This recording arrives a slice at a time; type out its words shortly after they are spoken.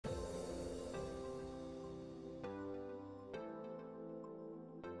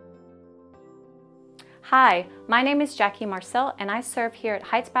Hi, my name is Jackie Marcel and I serve here at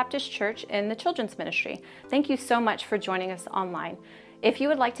Heights Baptist Church in the Children's Ministry. Thank you so much for joining us online. If you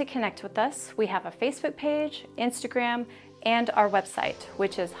would like to connect with us, we have a Facebook page, Instagram, and our website,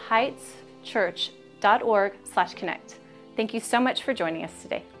 which is heightschurch.org/connect. Thank you so much for joining us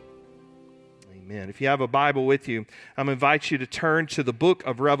today. Amen. If you have a Bible with you, I'm going to invite you to turn to the book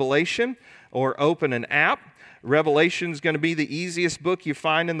of Revelation or open an app. Revelation is going to be the easiest book you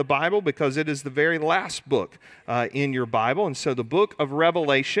find in the Bible because it is the very last book in your Bible. And so the book of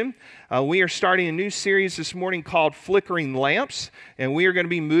Revelation, we are starting a new series this morning called Flickering Lamps. And we are going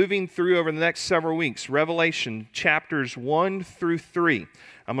to be moving through over the next several weeks, Revelation chapters 1 through 3.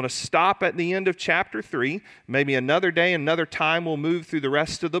 I'm going to stop at the end of chapter 3. Maybe another day, another time, we'll move through the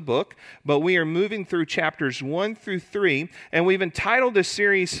rest of the book. But we are moving through chapters 1 through 3, and we've entitled this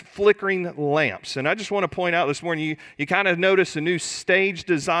series Flickering Lamps. And I just want to point out this morning, you kind of noticed a new stage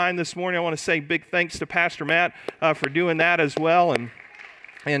design this morning. I want to say big thanks to Pastor Matt for doing that as well, and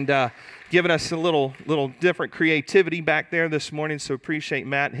giving us a little different creativity back there this morning, so appreciate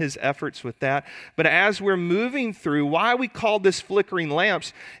Matt and his efforts with that. But as we're moving through, why we call this Flickering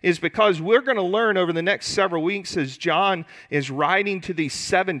Lamps is because we're going to learn over the next several weeks as John is writing to these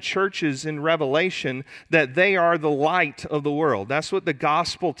 7 churches in Revelation that they are the light of the world. That's what the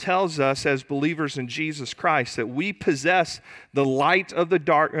gospel tells us as believers in Jesus Christ, that we possess the light of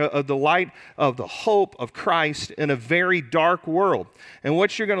the light of the hope of Christ in a very dark world. And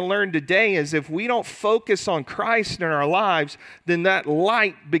what you're going to learn today is if we don't focus on Christ in our lives, then that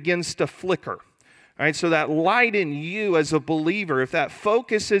light begins to flicker. All right, so that light in you as a believer, if that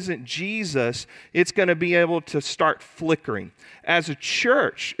focus isn't Jesus, it's going to be able to start flickering. As a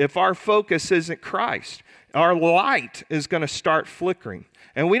church, if our focus isn't Christ, our light is going to start flickering.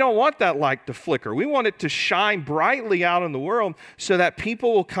 And we don't want that light to flicker. We want it to shine brightly out in the world so that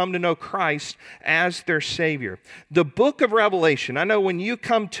people will come to know Christ as their Savior. The book of Revelation, I know when you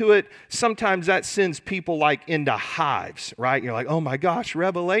come to it, sometimes that sends people like into hives, right? You're like, oh my gosh,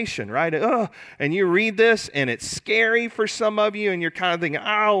 Revelation, right? And you read this and it's scary for some of you and you're kind of thinking,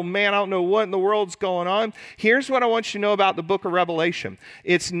 oh man, I don't know what in the world's going on. Here's what I want you to know about the book of Revelation.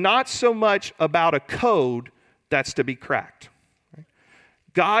 It's not so much about a code that's to be cracked.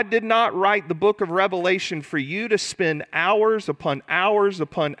 God did not write the book of Revelation for you to spend hours upon hours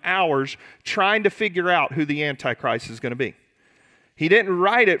upon hours trying to figure out who the Antichrist is going to be. He didn't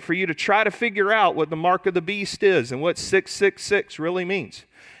write it for you to try to figure out what the mark of the beast is and what 666 really means.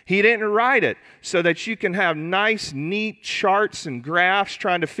 He didn't write it so that you can have nice, neat charts and graphs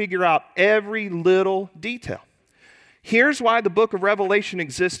trying to figure out every little detail. Here's why the book of Revelation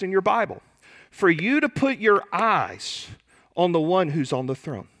exists in your Bible. For you to put your eyes on the one who's on the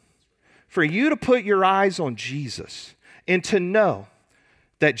throne. For you to put your eyes on Jesus and to know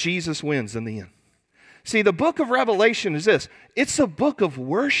that Jesus wins in the end. See, the book of Revelation is this. It's a book of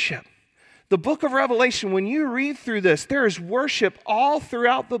worship. The book of Revelation, when you read through this, there is worship all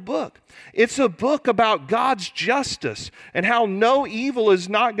throughout the book. It's a book about God's justice and how no evil is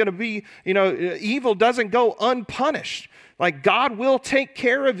not going to be, evil doesn't go unpunished. Like God will take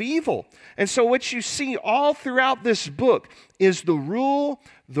care of evil. And so what you see all throughout this book is the rule,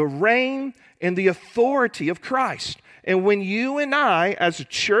 the reign, and the authority of Christ. And when you and I, as a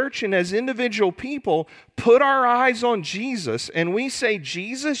church and as individual people, put our eyes on Jesus and we say,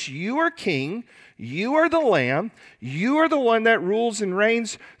 Jesus, you are King, you are the Lamb, you are the one that rules and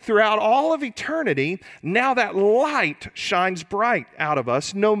reigns throughout all of eternity, now that light shines bright out of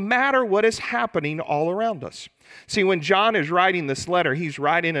us no matter what is happening all around us. See, when John is writing this letter, he's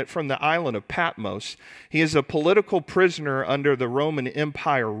writing it from the island of Patmos. He is a political prisoner under the Roman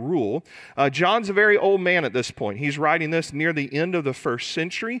Empire rule. John's a very old man at this point. He's writing this near the end of the 1st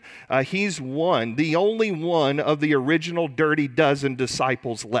century. He's the only one of the original dirty dozen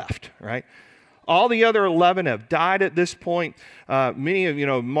disciples left, right? All the other 11 have died at this point. Many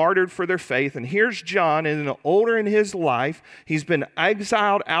have, martyred for their faith. And here's John, and older in his life, he's been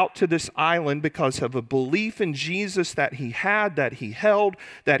exiled out to this island because of a belief in Jesus that he had, that he held,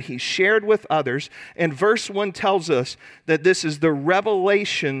 that he shared with others. And verse 1 tells us that this is the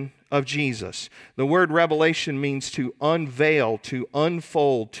revelation of Jesus. The word revelation means to unveil, to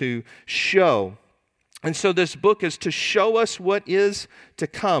unfold, to show. And so this book is to show us what is to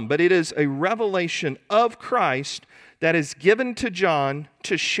come, but it is a revelation of Christ that is given to John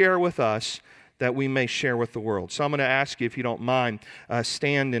to share with us that we may share with the world. So I'm going to ask you, if you don't mind,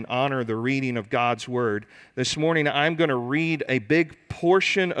 stand in honor of the reading of God's Word. This morning I'm going to read a big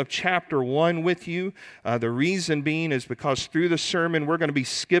portion of chapter 1 with you. The reason being is because through the sermon we're going to be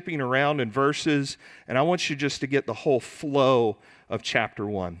skipping around in verses, and I want you just to get the whole flow of chapter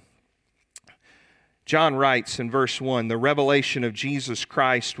 1. John writes in verse 1, the revelation of Jesus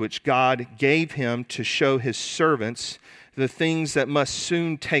Christ, which God gave him to show his servants the things that must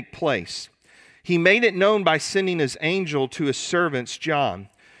soon take place. He made it known by sending his angel to his servants, John,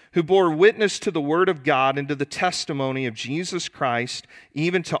 who bore witness to the word of God and to the testimony of Jesus Christ,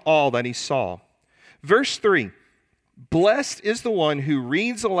 even to all that he saw. Verse 3, blessed is the one who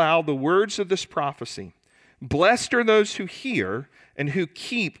reads aloud the words of this prophecy. Blessed are those who hear and who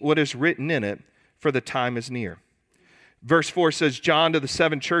keep what is written in it, for the time is near. Verse 4 says, John to the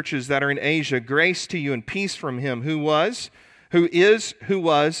 7 churches that are in Asia, grace to you and peace from him who was, and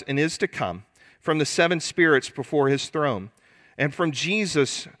is to come, from the 7 spirits before his throne, and from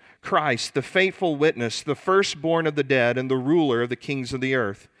Jesus Christ, the faithful witness, the firstborn of the dead and the ruler of the kings of the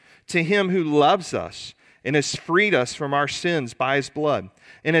earth. To him who loves us and has freed us from our sins by his blood,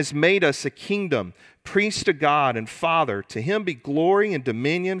 and has made us a kingdom, priest to God and Father, to him be glory and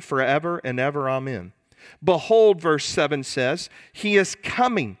dominion forever and ever. Amen. Behold, verse 7 says, he is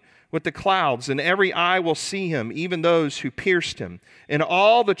coming with the clouds, and every eye will see him, even those who pierced him. And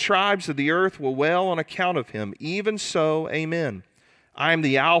all the tribes of the earth will wail on account of him. Even so, amen. I am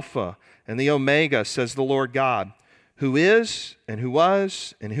the Alpha and the Omega, says the Lord God, who is, and who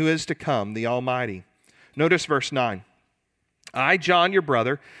was, and who is to come, the Almighty. Notice verse 9. I, John, your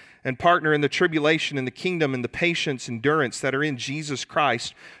brother, and partner in the tribulation and the kingdom and the patience, endurance that are in Jesus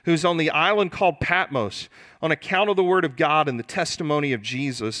Christ, who's on the island called Patmos, on account of the word of God and the testimony of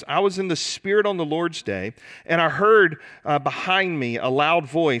Jesus. I was in the Spirit on the Lord's day, and I heard behind me a loud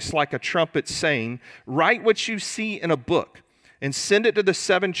voice like a trumpet saying, write what you see in a book, and send it to the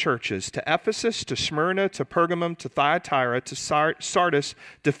 7 churches, to Ephesus, to Smyrna, to Pergamum, to Thyatira, to Sardis,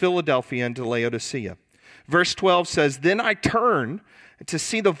 to Philadelphia, and to Laodicea. Verse 12 says, then I turned to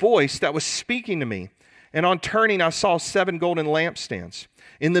see the voice that was speaking to me. And on turning, I saw 7 golden lampstands.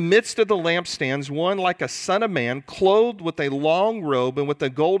 In the midst of the lampstands, one like a son of man, clothed with a long robe and with a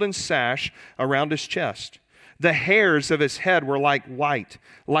golden sash around his chest. The hairs of his head were like white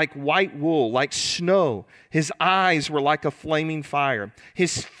wool, like snow. His eyes were like a flaming fire.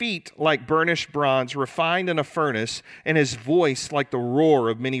 His feet like burnished bronze, refined in a furnace, and his voice like the roar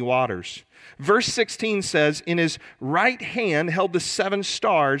of many waters. Verse 16 says, in his right hand held the 7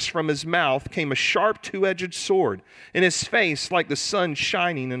 stars. From his mouth came a sharp 2-edged sword. In his face like the sun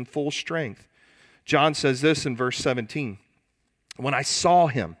shining in full strength. John says this in verse 17. When I saw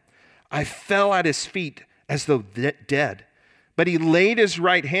him, I fell at his feet as though dead. But he laid his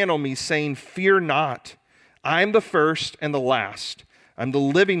right hand on me, saying, fear not. I am the first and the last. I'm the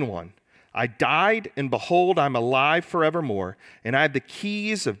living one. I died, and behold, I'm alive forevermore, and I have the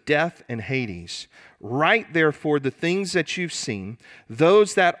keys of death and Hades. Write, therefore, the things that you've seen,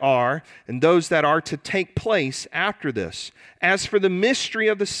 those that are, and those that are to take place after this. As for the mystery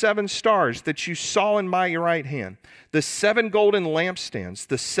of the 7 stars that you saw in my right hand, the 7 golden lampstands,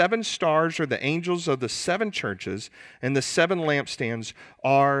 the 7 stars are the angels of the 7 churches, and the 7 lampstands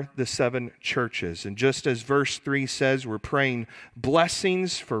are the 7 churches. And just as verse 3 says, we're praying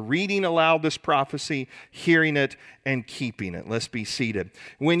blessings for reading aloud this prophecy, hearing it, and keeping it. Let's be seated.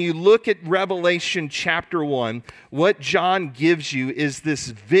 When you look at Revelation chapter 1, what John gives you is this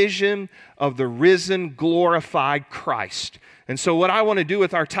vision of the risen, glorified Christ. And so what I want to do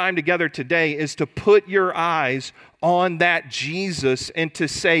with our time together today is to put your eyes on that Jesus and to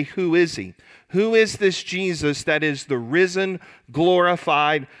say, who is he? Who is this Jesus that is the risen,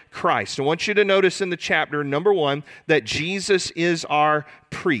 glorified Christ? I want you to notice in the chapter, number 1, that Jesus is our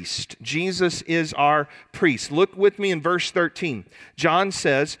priest. Jesus is our priest. Look with me in verse 13. John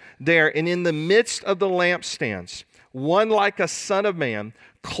says there, and in the midst of the lampstands, one like a son of man,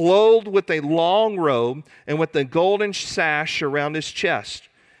 clothed with a long robe and with a golden sash around his chest.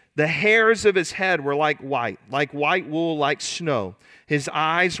 The hairs of his head were like white wool, like snow. His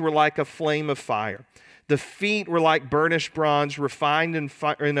eyes were like a flame of fire. The feet were like burnished bronze, refined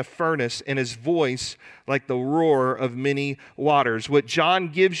in a furnace, and his voice like the roar of many waters. What John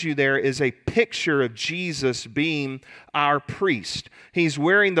gives you there is a picture of Jesus being our priest. He's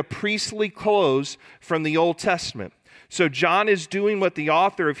wearing the priestly clothes from the Old Testament. So John is doing what the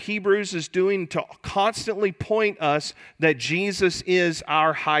author of Hebrews is doing to constantly point us that Jesus is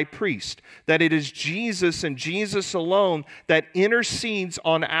our high priest, that it is Jesus and Jesus alone that intercedes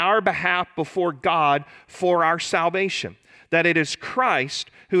on our behalf before God for our salvation, that it is Christ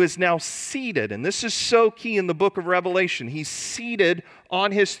who is now seated, and this is so key in the book of Revelation. He's seated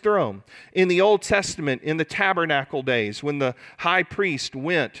on his throne. In the Old Testament, in the tabernacle days, when the high priest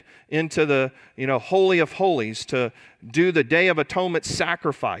went into the Holy of Holies to do the Day of Atonement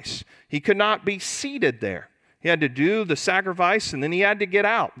sacrifice, he could not be seated there. He had to do the sacrifice, and then he had to get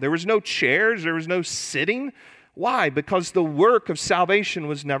out. There was no chairs. There was no sitting. Why? Because the work of salvation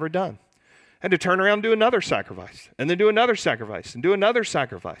was never done. Had to turn around and do another sacrifice, and then do another sacrifice, and do another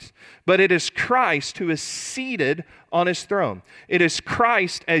sacrifice. But it is Christ who is seated on his throne. It is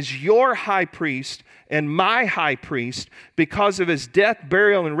Christ as your high priest and my high priest, because of his death,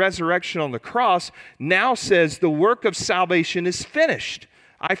 burial, and resurrection on the cross, now says the work of salvation is finished.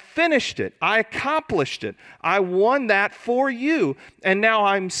 I finished it. I accomplished it. I won that for you. And now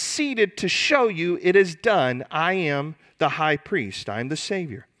I'm seated to show you it is done. I am the high priest. I am the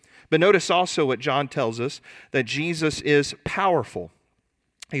Savior. But notice also what John tells us, that Jesus is powerful.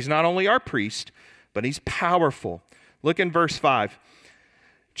 He's not only our priest, but he's powerful. Look in verse 5.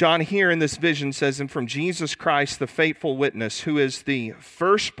 John here in this vision says, "And from Jesus Christ, the faithful witness, who is the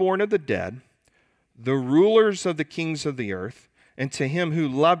firstborn of the dead, the rulers of the kings of the earth, and to him who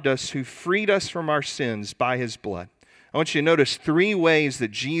loved us, who freed us from our sins by his blood." I want you to notice three ways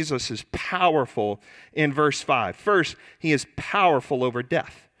that Jesus is powerful in verse 5. First, he is powerful over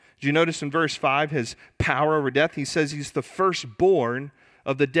death. Did you notice in verse 5 his power over death? He says he's the firstborn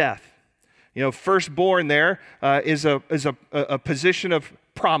of the death. You know, firstborn there is a position of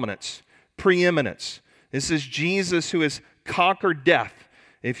prominence, preeminence. This is Jesus who has conquered death.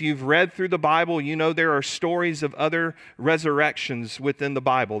 If you've read through the Bible, you know there are stories of other resurrections within the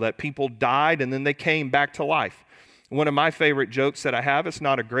Bible, that people died and then they came back to life. One of my favorite jokes that I have, it's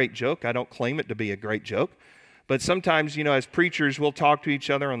not a great joke. I don't claim it to be a great joke. But sometimes, you know, as preachers, we'll talk to each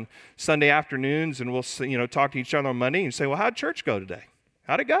other on Sunday afternoons, and we'll, you know, talk to each other on Monday and say, well, how'd church go today?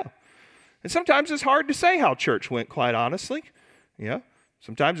 How'd it go? And sometimes it's hard to say how church went, quite honestly. You know,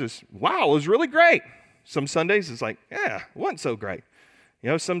 sometimes it's, wow, it was really great. Some Sundays it's like, yeah, it wasn't so great. You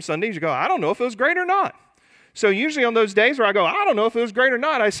know, some Sundays you go, I don't know if it was great or not. So usually on those days where I go, I don't know if it was great or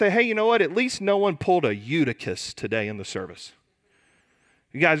not, I say, hey, you know what? At least no one pulled a Eutychus today in the service.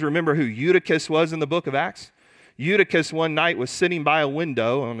 You guys remember who Eutychus was in the book of Acts? Eutychus one night was sitting by a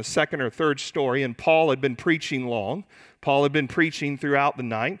window on the second or third story, and Paul had been preaching long. Paul had been preaching throughout the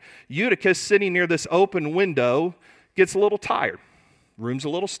night. Eutychus, sitting near this open window, gets a little tired. Room's a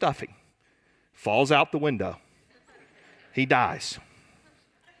little stuffy. Falls out the window. He dies.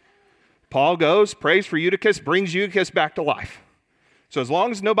 Paul goes, prays for Eutychus, brings Eutychus back to life. So as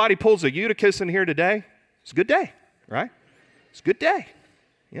long as nobody pulls a Eutychus in here today, it's a good day, right? It's a good day.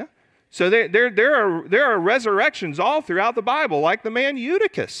 Yeah. So there are resurrections all throughout the Bible, like the man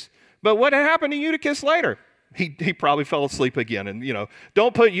Eutychus. But what happened to Eutychus later? He probably fell asleep again. And, you know,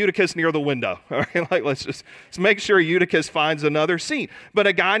 don't put Eutychus near the window. All right? Like, let's make sure Eutychus finds another seat. But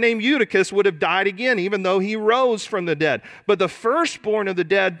a guy named Eutychus would have died again, even though he rose from the dead. But the firstborn of the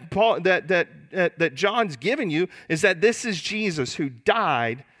dead that John's given you is that this is Jesus who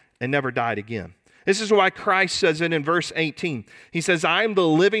died and never died again. This is why Christ says it in verse 18. He says, I am the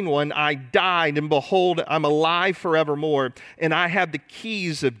living one. I died, and behold, I'm alive forevermore, and I have the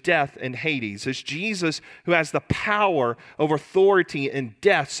keys of death and Hades. It's Jesus who has the power over authority and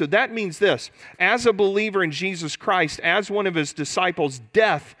death. So that means this. As a believer in Jesus Christ, as one of his disciples,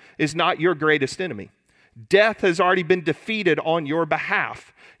 death is not your greatest enemy. Death has already been defeated on your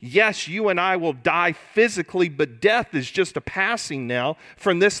behalf. Yes, you and I will die physically, but death is just a passing now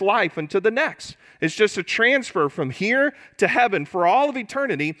from this life into the next. It's just a transfer from here to heaven for all of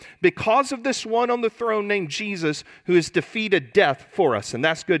eternity because of this one on the throne named Jesus who has defeated death for us. And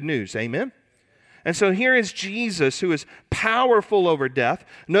that's good news. Amen? And so here is Jesus who is powerful over death.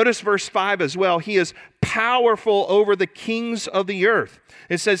 Notice verse 5 as well. He is powerful over the kings of the earth.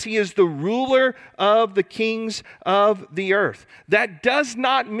 It says he is the ruler of the kings of the earth. That does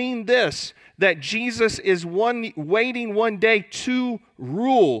not mean this, that Jesus is waiting one day to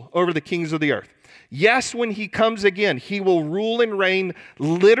rule over the kings of the earth. Yes, when he comes again, he will rule and reign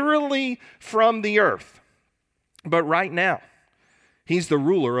literally from the earth. But right now, he's the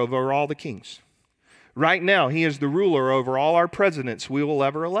ruler over all the kings. Right now, he is the ruler over all our presidents we will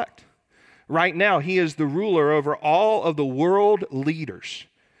ever elect. Right now, he is the ruler over all of the world leaders.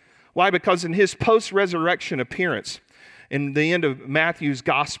 Why? Because in his post-resurrection appearance, in the end of Matthew's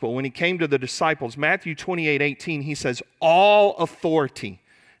gospel, when he came to the disciples, Matthew 28:18, he says, all authority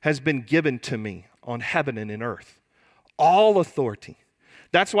has been given to me on heaven and in earth. All authority.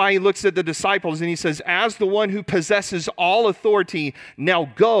 That's why he looks at the disciples and he says, as the one who possesses all authority, now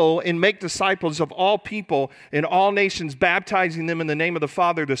go and make disciples of all people in all nations, baptizing them in the name of the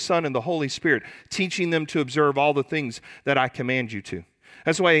Father, the Son, and the Holy Spirit, teaching them to observe all the things that I command you to.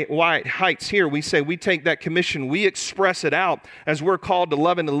 That's why at Heights here we say we take that commission, we express it out as we're called to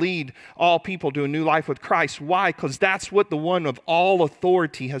love and to lead all people to a new life with Christ. Why? Because that's what the one of all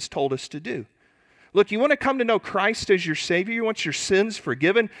authority has told us to do. Look, you want to come to know Christ as your Savior, you want your sins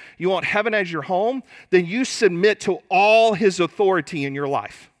forgiven, you want heaven as your home, then you submit to all His authority in your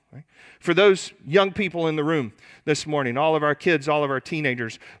life. Right? For those young people in the room this morning, all of our kids, all of our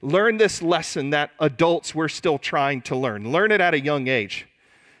teenagers, learn this lesson that adults we're still trying to learn. Learn it at a young age.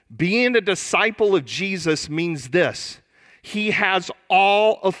 Being a disciple of Jesus means this: He has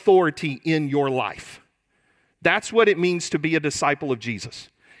all authority in your life. That's what it means to be a disciple of Jesus.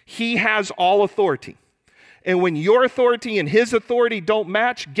 He has all authority. And when your authority and His authority don't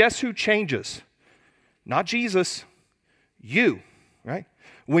match, guess who changes? Not Jesus, you, right?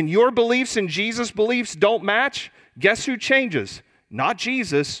 When your beliefs and Jesus' beliefs don't match, guess who changes? Not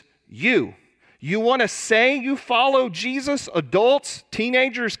Jesus, you. You want to say you follow Jesus, adults,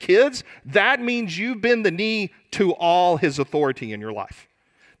 teenagers, kids? That means you bend the knee to all His authority in your life.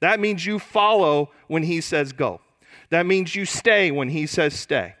 That means you follow when He says go. That means you stay when He says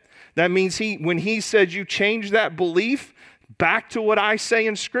stay. That means when He says you change that belief back to what I say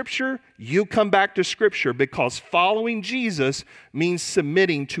in Scripture, you come back to Scripture, because following Jesus means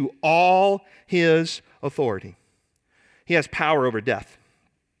submitting to all His authority. He has power over death.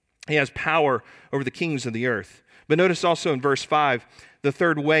 He has power over the kings of the earth. But notice also in verse 5, the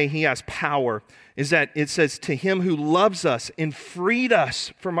third way He has power is that it says, to Him who loves us and freed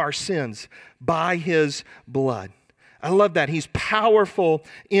us from our sins by His blood. I love that. He's powerful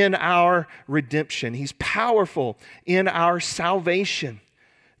in our redemption. He's powerful in our salvation.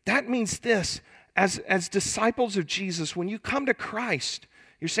 That means this: as disciples of Jesus, when you come to Christ,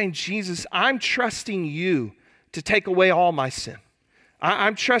 you're saying, Jesus, I'm trusting You to take away all my sin.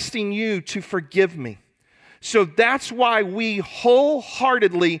 I'm trusting You to forgive me. So that's why we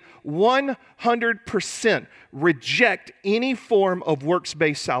wholeheartedly, 100% reject any form of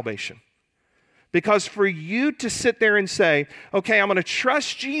works-based salvation. Because for you to sit there and say, okay, I'm going to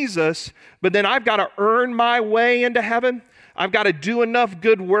trust Jesus, but then I've got to earn my way into heaven. I've got to do enough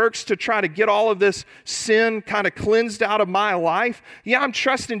good works to try to get all of this sin kind of cleansed out of my life. Yeah, I'm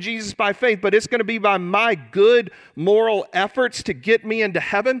trusting Jesus by faith, but it's going to be by my good moral efforts to get me into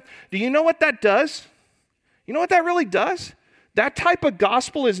heaven. Do you know what that does? You know what that really does? That type of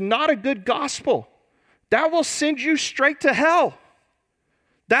gospel is not a good gospel. That will send you straight to hell.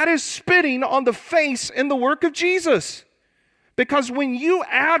 That is spitting on the face and the work of Jesus. Because when you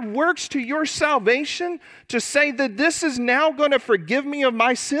add works to your salvation to say that this is now going to forgive me of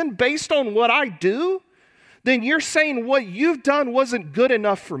my sin based on what I do, then you're saying what you've done wasn't good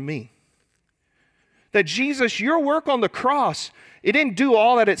enough for me. That Jesus, your work on the cross, it didn't do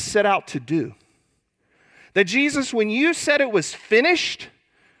all that it set out to do. That Jesus, when you said it was finished,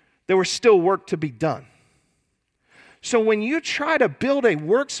 there was still work to be done. So when you try to build a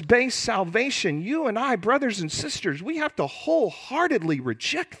works-based salvation, you and I, brothers and sisters, we have to wholeheartedly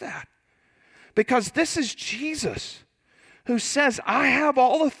reject that. Because this is Jesus who says, I have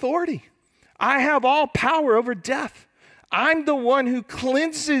all authority. I have all power over death. I'm the one who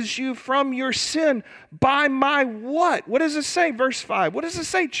cleanses you from your sin by my what? What does it say, verse 5? What does it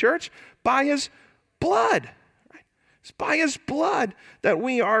say, church? By His blood. Right? It's by His blood that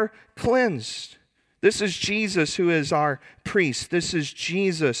we are cleansed. This is Jesus who is our priest. This is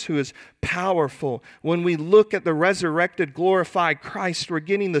Jesus who is powerful. When we look at the resurrected, glorified Christ, we're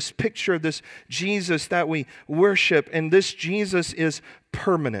getting this picture of this Jesus that we worship, and this Jesus is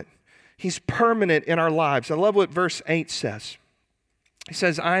permanent. He's permanent in our lives. I love what verse 8 says. He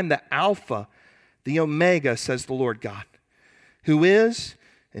says, I am the Alpha, the Omega, says the Lord God, who is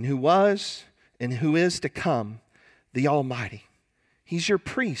and who was and who is to come, the Almighty. He's your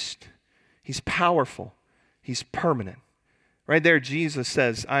priest. He's powerful. He's permanent. Right there, Jesus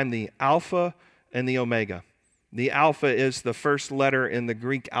says, I'm the Alpha and the Omega. The Alpha is the first letter in the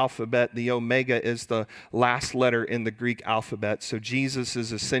Greek alphabet. The Omega is the last letter in the Greek alphabet. So Jesus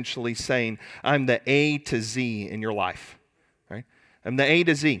is essentially saying, I'm the A to Z in your life. Right? I'm the A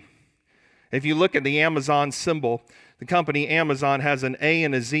to Z. If you look at the Amazon symbol, the company Amazon has an A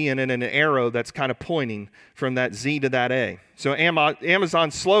and a Z in it and an arrow that's kind of pointing from that Z to that A. So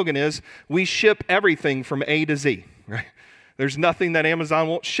Amazon's slogan is, we ship everything from A to Z. Right? There's nothing that Amazon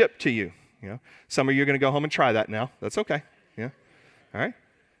won't ship to you. You know, some of you are going to go home and try that now. That's okay. Yeah. All right.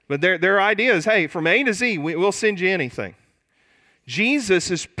 But their idea is, hey, from A to Z, we'll send you anything. Jesus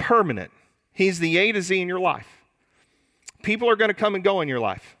is permanent. He's the A to Z in your life. People are going to come and go in your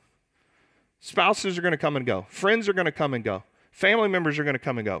life. Spouses are going to come and go. Friends are going to come and go. Family members are going to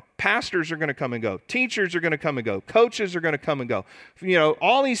come and go. Pastors are going to come and go. Teachers are going to come and go. Coaches are going to come and go. You know,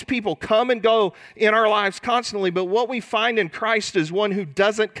 all these people come and go in our lives constantly, but what we find in Christ is one who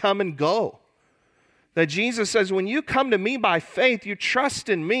doesn't come and go. That Jesus says, when you come to me by faith, you trust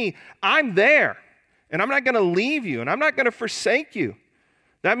in me, I'm there. And I'm not going to leave you, and I'm not going to forsake you.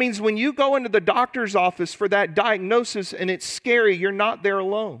 That means when you go into the doctor's office for that diagnosis and it's scary, you're not there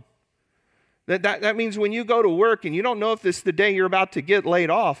alone. That means when you go to work and you don't know if this is the day you're about to get laid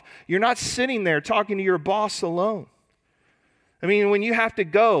off, you're not sitting there talking to your boss alone. I mean, when you have to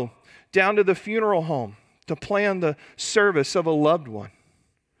go down to the funeral home to plan the service of a loved one,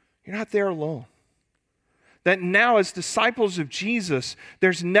 you're not there alone. That now as disciples of Jesus,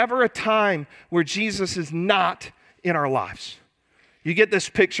 there's never a time where Jesus is not in our lives. You get this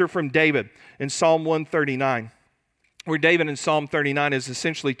picture from David in Psalm 139, where David in Psalm 39 is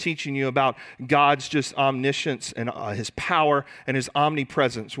essentially teaching you about God's just omniscience and his power and his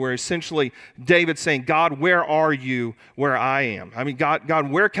omnipresence, where essentially David's saying, God, where are you where I am? I mean,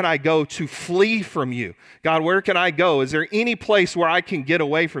 God, where can I go to flee from you? God, where can I go? Is there any place where I can get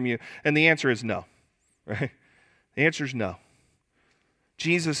away from you? And the answer is no, right? The answer is no.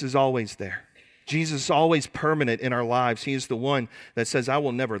 Jesus is always there. Jesus is always permanent in our lives. He is the one that says, I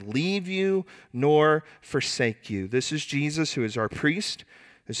will never leave you nor forsake you. This is Jesus who is our priest.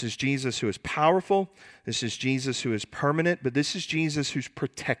 This is Jesus who is powerful. This is Jesus who is permanent. But this is Jesus who's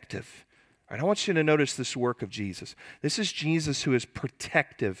protective. All right, I want you to notice this work of Jesus. This is Jesus who is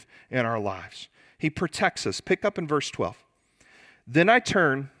protective in our lives. He protects us. Pick up in verse 12. Then I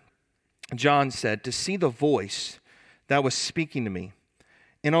turned, John said, to see the voice that was speaking to me.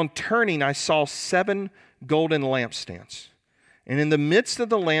 And on turning, I saw 7 golden lampstands. And in the midst of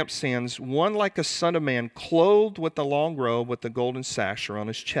the lampstands, one like a son of man, clothed with a long robe with a golden sash around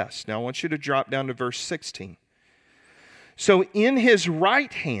his chest. Now I want you to drop down to verse 16. So in his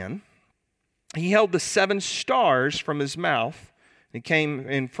right hand, he held the 7 stars from his mouth.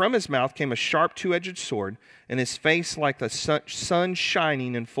 And from his mouth came a sharp 2-edged sword, and his face like the sun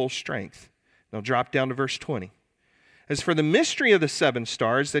shining in full strength. Now drop down to verse 20. As for the mystery of the 7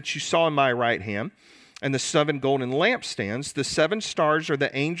 stars that you saw in my right hand, and the 7 golden lampstands, the 7 stars are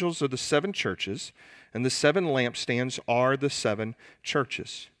the angels of the 7 churches, and the 7 lampstands are the 7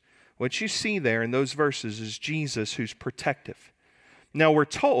 churches. What you see there in those verses is Jesus who's protective. Now we're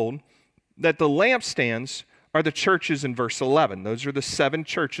told that the lampstands are the churches in verse 11. Those are the 7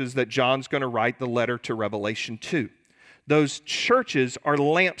 churches that John's going to write the letter to Revelation to. Those churches are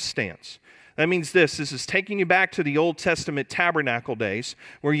lampstands. That means this is taking you back to the Old Testament tabernacle days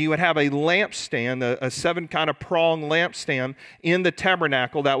where you would have a lampstand, a 7 kind of prong lampstand in the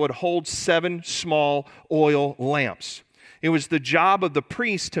tabernacle that would hold 7 small oil lamps. It was the job of the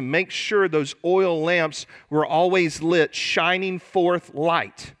priest to make sure those oil lamps were always lit, shining forth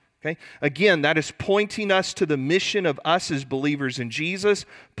light. Okay? Again, that is pointing us to the mission of us as believers in Jesus,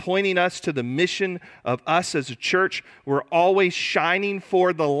 pointing us to the mission of us as a church. We're always shining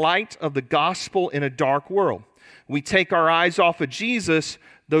for the light of the gospel in a dark world. We take our eyes off of Jesus,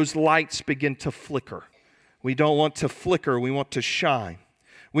 those lights begin to flicker. We don't want to flicker, we want to shine.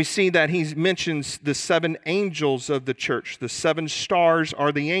 We see that he mentions the 7 angels of the church. The 7 stars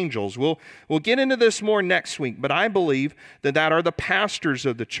are the angels. We'll get into this more next week, but I believe that are the pastors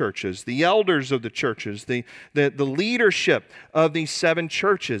of the churches, the elders of the churches, the leadership of these 7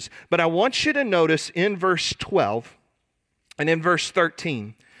 churches. But I want you to notice in verse 12 and in verse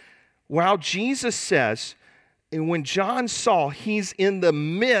 13, while Jesus says, and when John saw, he's in the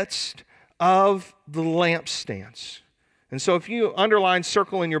midst of the lampstands. And so if you underline,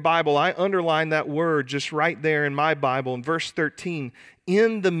 circle in your Bible, I underline that word just right there in my Bible in verse 13,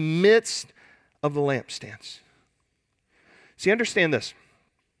 in the midst of the lampstands. See, understand this,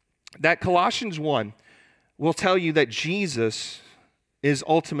 that Colossians 1 will tell you that Jesus is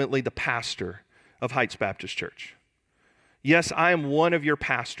ultimately the pastor of Heights Baptist Church. Yes, I am one of your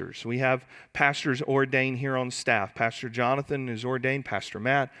pastors. We have pastors ordained here on staff. Pastor Jonathan is ordained, Pastor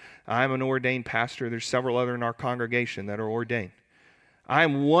Matt. I'm an ordained pastor. There's several other in our congregation that are ordained. I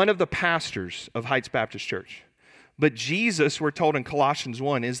am one of the pastors of Heights Baptist Church. But Jesus, we're told in Colossians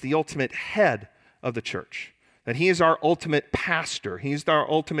 1, is the ultimate head of the church. That he is our ultimate pastor. He's our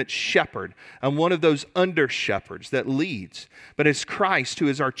ultimate shepherd. And one of those under-shepherds that leads. But it's Christ who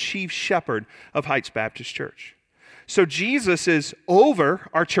is our chief shepherd of Heights Baptist Church. So Jesus is over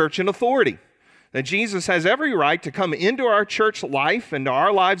our church in authority. That Jesus has every right to come into our church life and to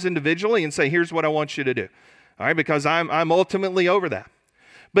our lives individually and say, here's what I want you to do. All right, because I'm ultimately over that.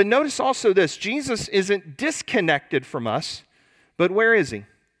 But notice also this, Jesus isn't disconnected from us, but where is he?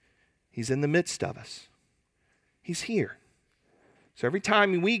 He's in the midst of us. He's here. So every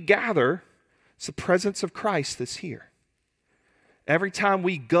time we gather, it's the presence of Christ that's here. Every time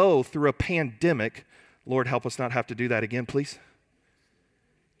we go through a pandemic, Lord, help us not have to do that again, please.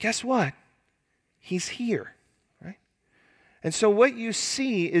 Guess what? He's here, right? And so what you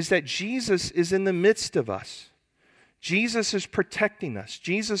see is that Jesus is in the midst of us. Jesus is protecting us.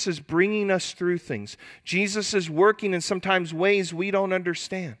 Jesus is bringing us through things. Jesus is working in sometimes ways we don't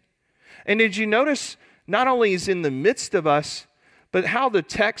understand. And did you notice not only is in the midst of us, but how the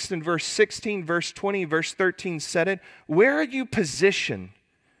text in verse 16, verse 20, verse 13 said it? Where are you positioned?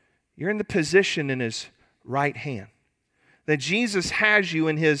 You're in the position in his right hand. That Jesus has you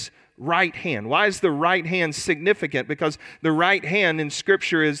in his right hand. Why is the right hand significant? Because the right hand in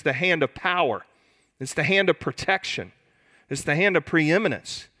Scripture is the hand of power. It's the hand of protection. It's the hand of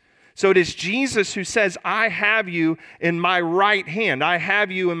preeminence. So it is Jesus who says, I have you in my right hand. I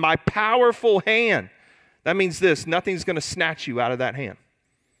have you in my powerful hand. That means this: nothing's going to snatch you out of that hand.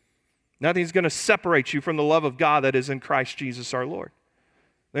 Nothing's going to separate you from the love of God that is in Christ Jesus our Lord.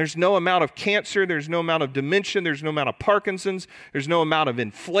 There's no amount of cancer, there's no amount of dementia, there's no amount of Parkinson's, there's no amount of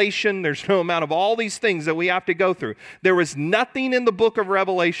inflation, there's no amount of all these things that we have to go through. There is nothing in the book of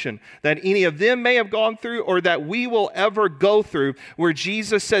Revelation that any of them may have gone through or that we will ever go through where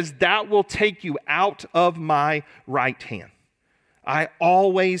Jesus says, that will take you out of my right hand. I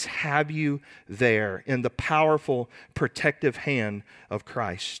always have you there in the powerful, protective hand of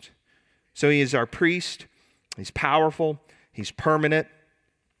Christ. So he is our priest, he's powerful, he's permanent,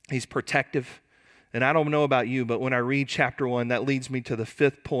 he's protective. And I don't know about you, but when I read chapter 1, that leads me to the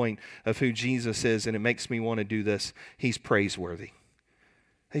fifth point of who Jesus is, and it makes me want to do this. He's praiseworthy.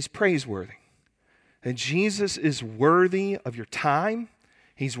 He's praiseworthy. And Jesus is worthy of your time.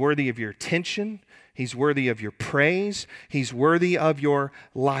 He's worthy of your attention. He's worthy of your praise. He's worthy of your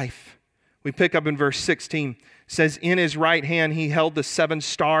life. We pick up in verse 16. It says, in his right hand he held the 7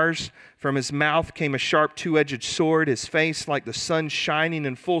 stars. From his mouth came a sharp 2-edged sword, his face like the sun shining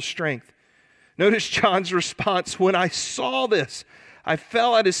in full strength. Notice John's response: when I saw this, I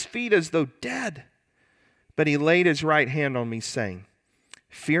fell at his feet as though dead. But he laid his right hand on me, saying,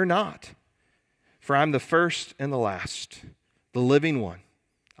 fear not, for I am the first and the last, the living one.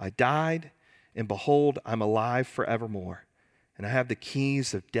 I died, and behold, I'm alive forevermore, and I have the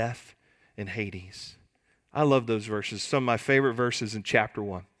keys of death and Hades. I love those verses, some of my favorite verses in chapter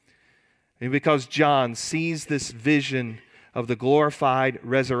 1. And because John sees this vision of the glorified,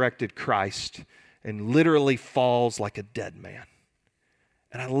 resurrected Christ and literally falls like a dead man.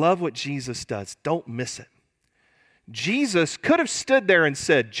 And I love what Jesus does. Don't miss it. Jesus could have stood there and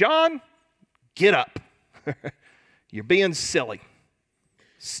said, John, get up. You're being silly.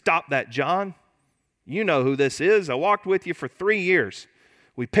 Stop that, John. You know who this is. I walked with you for 3 years.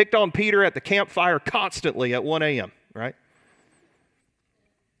 We picked on Peter at the campfire constantly at 1 a.m., right?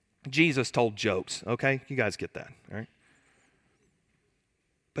 Jesus told jokes, okay? You guys get that, all right?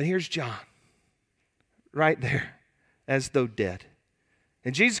 But here's John, right there, as though dead.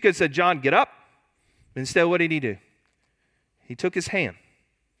 And Jesus could have said, John, get up. Instead, what did he do? He took his hand,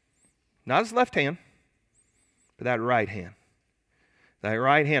 not his left hand, but that right hand. That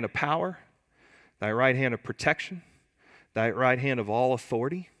right hand of power, that right hand of protection, that right hand of all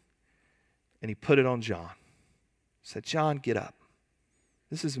authority, and he put it on John. He said, John, get up.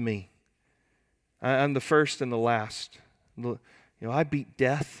 This is me. I'm the first and the last. I beat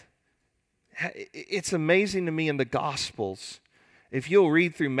death. It's amazing to me in the Gospels, if you'll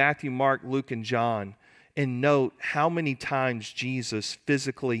read through Matthew, Mark, Luke, and John, and note how many times Jesus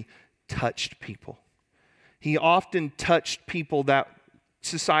physically touched people. He often touched people that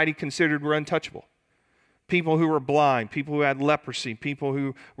society considered were untouchable. People who were blind, people who had leprosy, people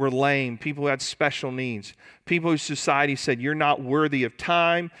who were lame, people who had special needs, people who society said, you're not worthy of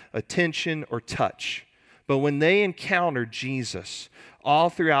time, attention, or touch. But when they encountered Jesus, all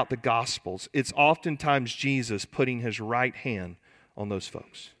throughout the Gospels, it's oftentimes Jesus putting his right hand on those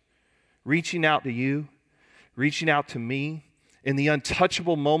folks. Reaching out to you, reaching out to me in the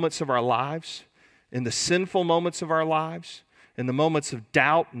untouchable moments of our lives, in the sinful moments of our lives, in the moments of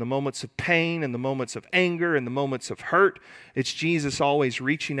doubt, in the moments of pain, in the moments of anger, in the moments of hurt. It's Jesus always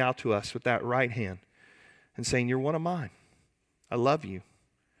reaching out to us with that right hand and saying, you're one of mine. I love you.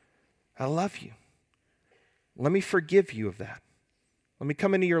 I love you. Let me forgive you of that. Let me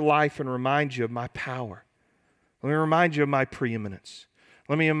come into your life and remind you of my power. Let me remind you of my preeminence.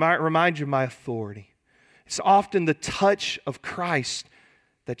 Let me remind you of my authority. It's often the touch of Christ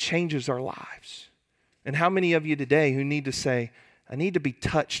that changes our lives. And how many of you today who need to say, I need to be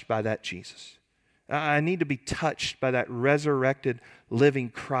touched by that Jesus. I need to be touched by that resurrected, living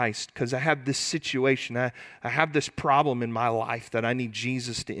Christ because I have this situation. I have this problem in my life that I need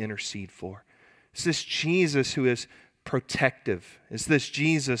Jesus to intercede for. It's this Jesus who is protective. It's this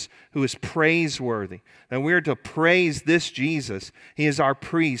Jesus who is praiseworthy. And we're to praise this Jesus. He is our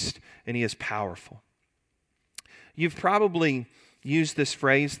priest and he is powerful. You've probably used this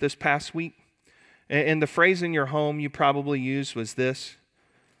phrase this past week. And the phrase in your home you probably used was this: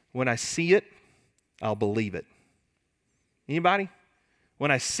 when I see it, I'll believe it. Anybody?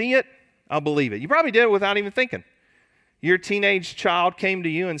 When I see it, I'll believe it. You probably did it without even thinking. Your teenage child came to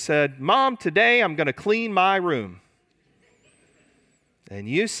you and said, Mom, today I'm going to clean my room. And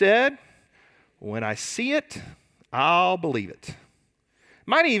you said, when I see it, I'll believe it.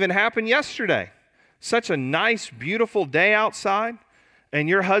 Might even happen yesterday. Such a nice, beautiful day outside, and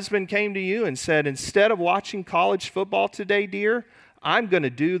your husband came to you and said, instead of watching college football today, dear, I'm going to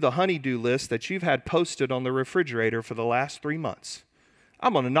do the honey-do list that you've had posted on the refrigerator for the last 3 months.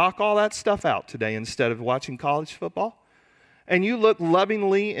 I'm going to knock all that stuff out today instead of watching college football. And you look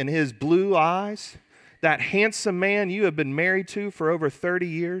lovingly in his blue eyes, that handsome man you have been married to for over 30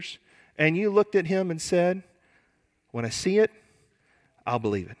 years, and you looked at him and said, when I see it, I'll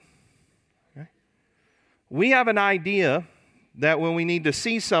believe it. Okay? We have an idea that when we need to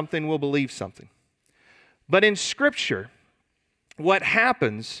see something, we'll believe something. But in Scripture, what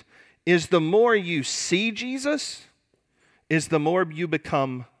happens is the more you see Jesus, is the more you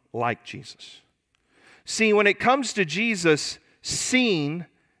become like Jesus. See, when it comes to Jesus, seeing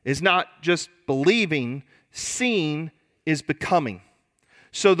is not just believing, seeing is becoming.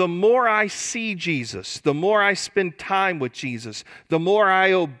 So the more I see Jesus, the more I spend time with Jesus, the more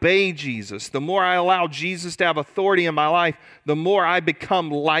I obey Jesus, the more I allow Jesus to have authority in my life, the more I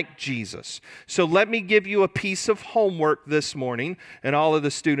become like Jesus. So let me give you a piece of homework this morning, and all of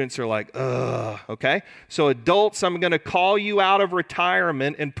the students are like, ugh, okay? So adults, I'm going to call you out of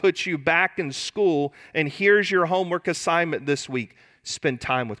retirement and put you back in school, and here's your homework assignment this week. Spend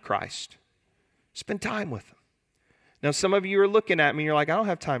time with Christ. Spend time with Him. Now, some of you are looking at me and you're like, I don't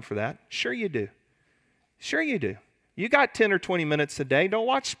have time for that. Sure you do. Sure you do. You got 10 or 20 minutes a day. Don't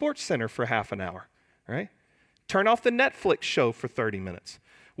watch SportsCenter for half an hour, right? Turn off the Netflix show for 30 minutes.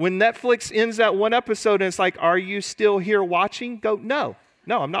 When Netflix ends that one episode and it's like, are you still here watching? Go, no,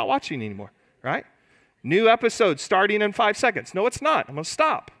 I'm not watching anymore, right? New episode starting in 5 seconds. No, it's not. I'm going to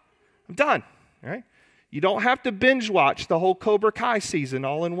stop. I'm done, right? You don't have to binge watch the whole Cobra Kai season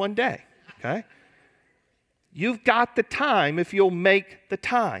all in one day, okay? You've got the time if you'll make the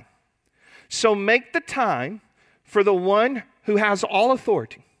time. So make the time for the one who has all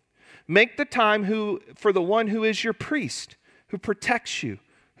authority. Make the time for the one who is your priest, who protects you,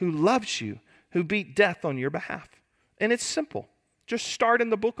 who loves you, who beat death on your behalf. And it's simple. Just start in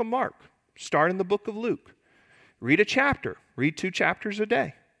the book of Mark. Start in the book of Luke. Read a chapter. Read 2 chapters a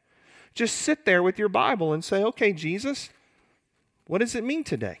day. Just sit there with your Bible and say, okay, Jesus, what does it mean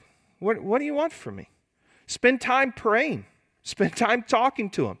today? What do you want from me? Spend time praying. Spend time talking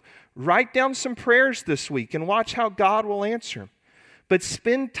to Him. Write down some prayers this week and watch how God will answer them. But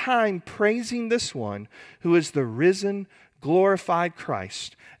spend time praising this one who is the risen, glorified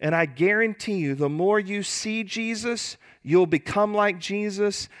Christ. And I guarantee you, the more you see Jesus, you'll become like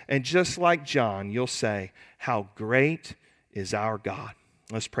Jesus. And just like John, you'll say, how great is our God.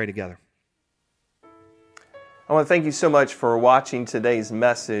 Let's pray together. I want to thank you so much for watching today's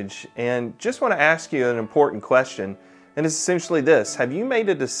message, and just want to ask you an important question, and it's essentially this: have you made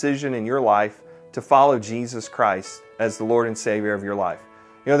a decision in your life to follow Jesus Christ as the Lord and Savior of your life?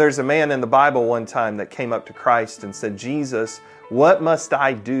 You know, there's a man in the Bible one time that came up to Christ and said, Jesus, what must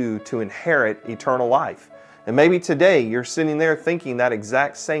I do to inherit eternal life? And maybe today you're sitting there thinking that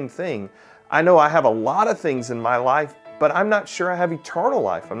exact same thing. I know I have a lot of things in my life, but I'm not sure I have eternal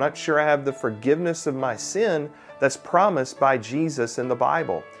life. I'm not sure I have the forgiveness of my sin that's promised by Jesus in the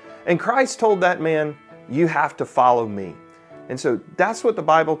Bible. And Christ told that man, you have to follow me. And so that's what the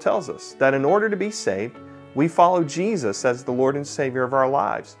Bible tells us, that in order to be saved, we follow Jesus as the Lord and Savior of our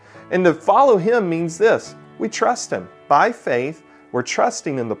lives. And to follow Him means this: we trust Him. By faith, we're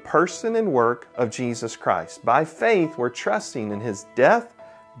trusting in the person and work of Jesus Christ. By faith, we're trusting in His death,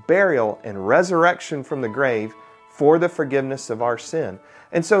 burial, and resurrection from the grave for the forgiveness of our sin.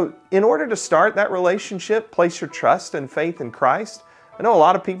 And so in order to start that relationship, place your trust and faith in Christ. I know a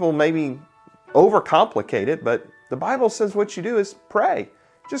lot of people maybe overcomplicate it, but the Bible says what you do is pray.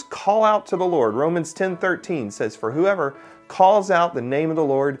 Just call out to the Lord. Romans 10:13 says, for whoever calls out the name of the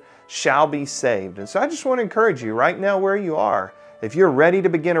Lord shall be saved. And so I just want to encourage you right now where you are. If you're ready to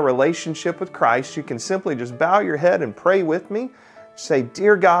begin a relationship with Christ, you can simply just bow your head and pray with me. Say,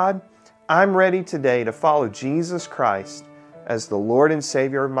 dear God, I'm ready today to follow Jesus Christ as the Lord and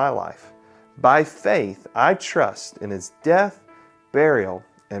Savior of my life. By faith, I trust in His death, burial,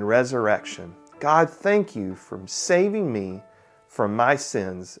 and resurrection. God, thank you for saving me from my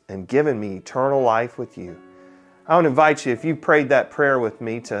sins and giving me eternal life with you. I want to invite you, if you prayed that prayer with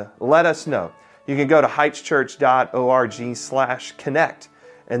me, to let us know. you can go to heightschurch.org/connect.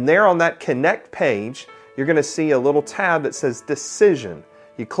 And there on that Connect page, you're going to see a little tab that says Decision.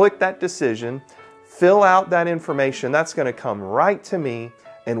 You click that decision, fill out that information. That's going to come right to me,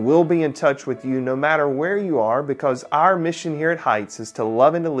 and we'll be in touch with you no matter where you are, because our mission here at Heights is to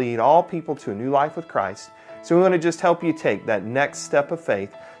love and to lead all people to a new life with Christ. So we want to just help you take that next step of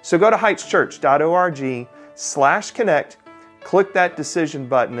faith. So go to heightschurch.org/connect, click that decision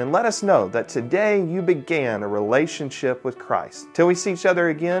button, and let us know that today you began a relationship with Christ. Till we see each other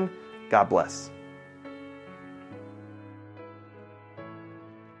again, God bless.